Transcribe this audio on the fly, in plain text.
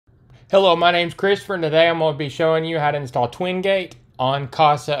Hello, my name's Christopher, and today I'm going to be showing you how to install Twingate on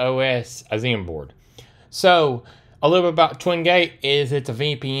Casa OS Zimaboard. So, a little bit about Twingate is it's a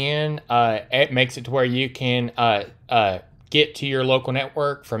VPN. It makes it to where you can get to your local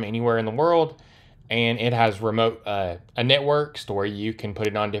network from anywhere in the world, and it has remote networks to where you can put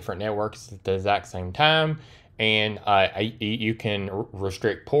it on different networks at the exact same time. And you can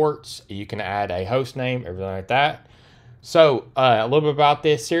restrict ports, you can add a host name, everything like that. So, a little bit about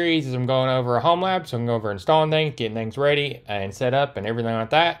this series is I'm going over a home lab, so I'm going over installing things, getting things ready and set up and everything like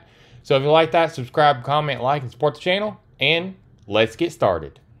that. So if you like that, subscribe, comment, like, and support the channel, and let's get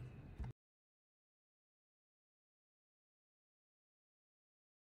started.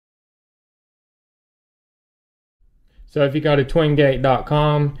 So if you go to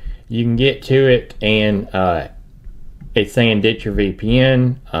twingate.com, you can get to it, and it's saying ditch your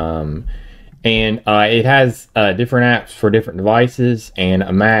VPN. And it has different apps for different devices and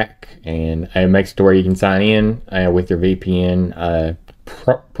a Mac, and it makes it to where you can sign in with your VPN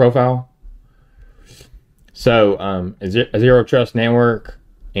profile. So a zero trust network,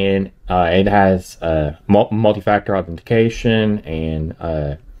 and it has multi-factor authentication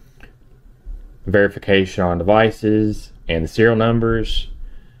and verification on devices and the serial numbers,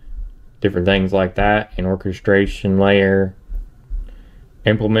 different things like that, an orchestration layer.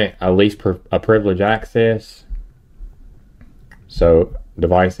 Implement a least privilege access, so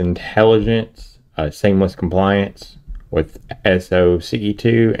device intelligence, seamless compliance with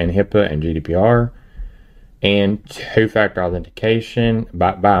SOC2 and HIPAA and GDPR, and two-factor authentication,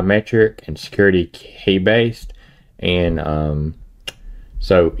 biometric and security key based, and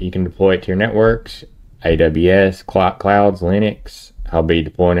so you can deploy it to your networks, AWS, clouds, Linux. I'll be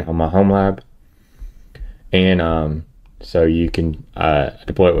deploying it on my home lab, and so you can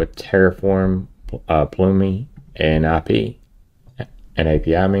deploy it with Terraform, Plumi, and API.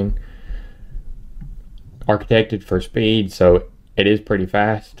 Architected for speed, so it is pretty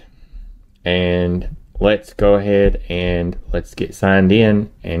fast. And let's go ahead and let's get signed in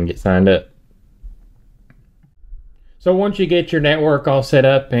and get signed up. So once you get your network all set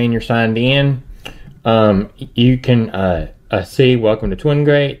up and you're signed in, you can see welcome to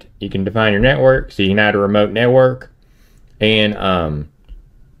Twingate. You can define your network, so you can add a remote network. And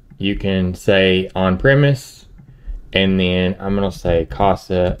you can say on premise, and then I'm going to say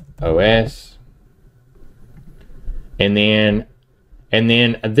Casa OS. And then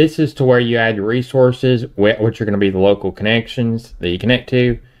this is to where you add your resources, which are going to be the local connections that you connect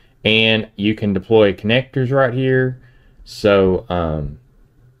to. And you can deploy connectors right here. So,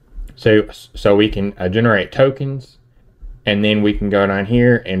 so we can generate tokens. And then we can go down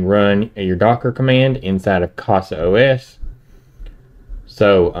here and run your Docker command inside of Casa OS.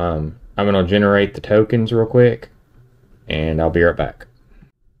 So I'm going to generate the tokens real quick, and I'll be right back.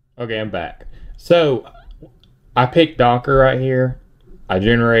 Okay, I'm back. So I picked Docker right here. I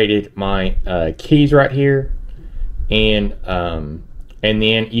generated my keys right here, and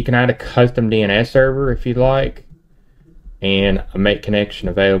then you can add a custom DNS server if you'd like, and make connection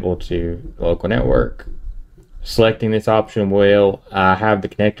available to the local network. Selecting this option will have the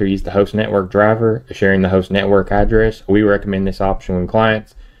connector use the host network driver, sharing the host network address. We recommend this option when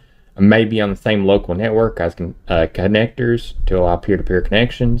clients may be on the same local network as connectors to allow peer-to-peer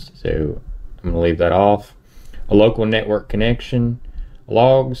connections. So I'm going to leave that off. A local network connection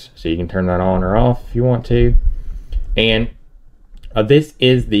logs, so you can turn that on or off if you want to. And this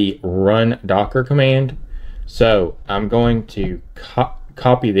is the run Docker command. So I'm going to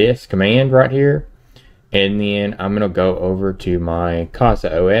copy this command right here. And then I'm going to go over to my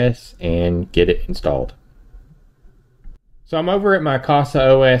Casa OS and get it installed. So I'm over at my Casa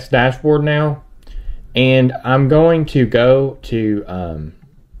OS dashboard now. And I'm going to go to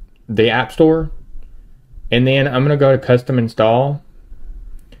the App Store. And then I'm going to go to Custom Install.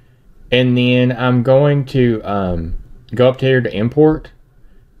 And then I'm going to go up to here to Import.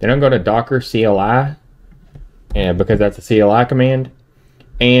 Then I'm going to Docker CLI, because that's a CLI command.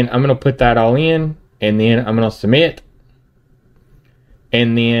 And I'm going to put that all in. And then I'm going to submit,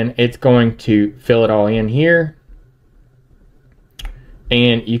 and then it's going to fill it all in here.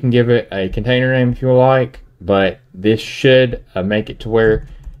 And you can give it a container name if you like, but this should make it to where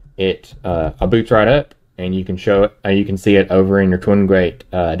it boots right up, and you can show it. You can see it over in your Twingate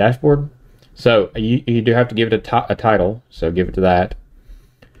dashboard. So you do have to give it a title, so give it to that.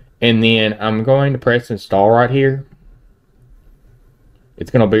 And then I'm going to press install right here. It's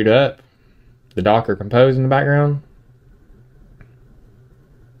going to boot up. The Docker Compose in the background.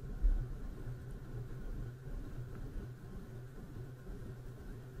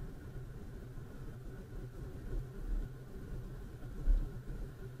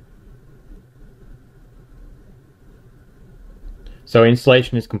 So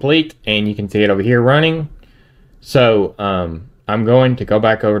installation is complete, and you can see it over here running. So I'm going to go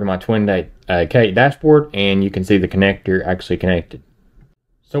back over to my Twingate dashboard, and you can see the connector actually connected.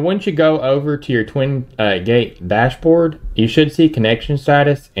 So once you go over to your Twingate dashboard, you should see connection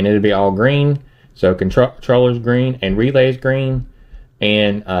status, and it'll be all green. So controller's green and relay's green,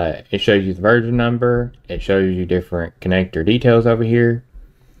 and it shows you the version number. It shows you different connector details over here,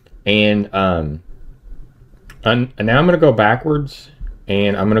 and now I'm going to go backwards,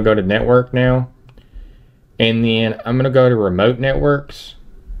 and I'm going to go to network now, and then I'm going to go to remote networks,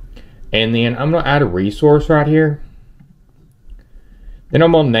 and then I'm going to add a resource right here. Then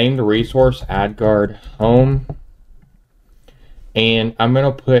I'm going to name the resource AdGuard Home, and I'm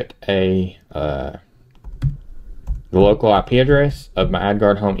going to put the local IP address of my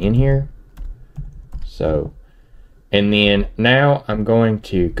AdGuard Home in here. So, and then now I'm going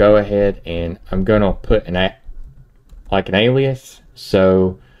to go ahead and I'm going to put an alias.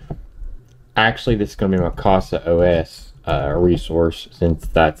 So actually this is going to be my Casa OS resource, since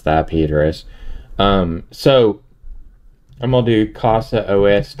that's the IP address. So I'm going to do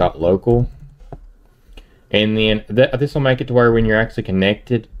casaos.local, and then this will make it to where when you're actually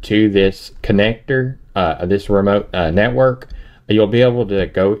connected to this connector, this remote network, you'll be able to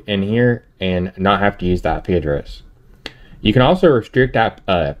go in here and not have to use the IP address. You can also restrict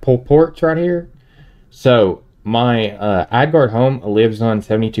pull ports right here. So my AdGuard Home lives on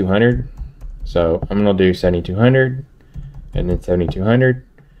 7200, so I'm going to do 7200 and then 7200,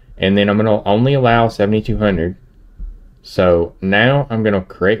 and then I'm going to only allow 7200. So now I'm going to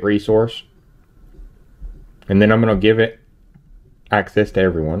create resource, and then I'm going to give it access to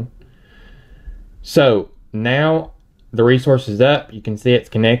everyone. So now the resource is up. You can see it's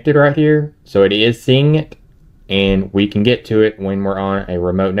connected right here. So it is seeing it, and we can get to it when we're on a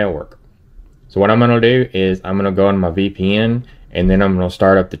remote network. So what I'm going to do is I'm going to go on my VPN, and then I'm going to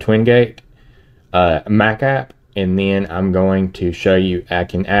start up the Twingate Mac app, and then I'm going to show you I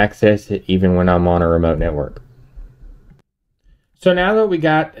can access it even when I'm on a remote network. So now that we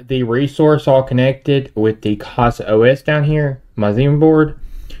got the resource all connected with the Casa OS down here, my Zimaboard,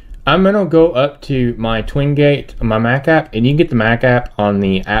 I'm going to go up to my Twingate, my Mac app, and you can get the Mac app on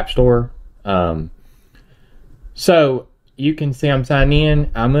the App Store. So you can see I'm signed in.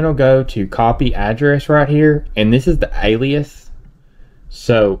 I'm going to go to copy address right here, and this is the alias.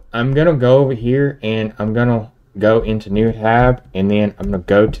 So I'm going to go over here, and I'm going to go into new tab, and then I'm going to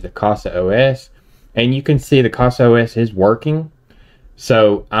go to the Casa OS, and you can see the Casa OS is working.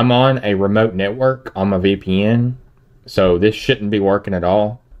 So I'm on a remote network on my VPN, so this shouldn't be working at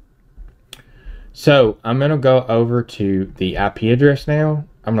all. So I'm going to go over to the IP address now.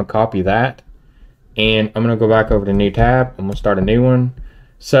 I'm going to copy that, and I'm going to go back over to new tab. I'm going to start a new one.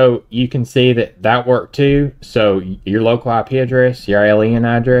 So you can see that worked too. So your local IP address, your alien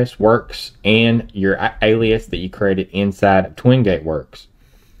address works, and your alias that you created inside of Twingate works.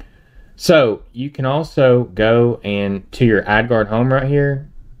 So you can also go to your AdGuard Home right here.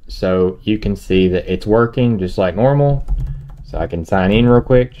 So you can see that it's working just like normal. So I can sign in real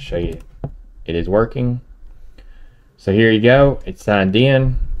quick to show you it is working. So here you go, it's signed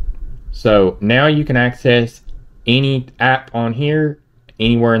in. So now you can access any app on here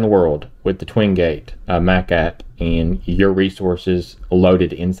anywhere in the world with the Twingate Mac app, and your resources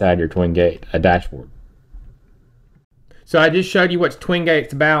loaded inside your Twingate dashboard. So I just showed you what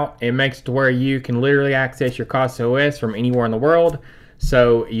Twingate's about. It makes it to where you can literally access your Casa OS from anywhere in the world.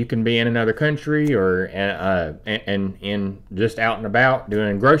 So you can be in another country, or in just out and about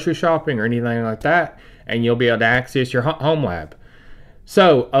doing grocery shopping or anything like that, and you'll be able to access your home lab.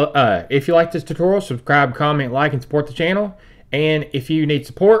 So if you like this tutorial, subscribe, comment, like, and support the channel. And if you need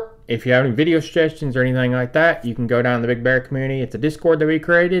support, if you have any video suggestions or anything like that, you can go down to the Big Bear Community. It's a Discord that we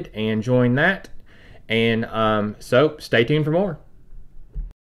created, and join that. And so stay tuned for more.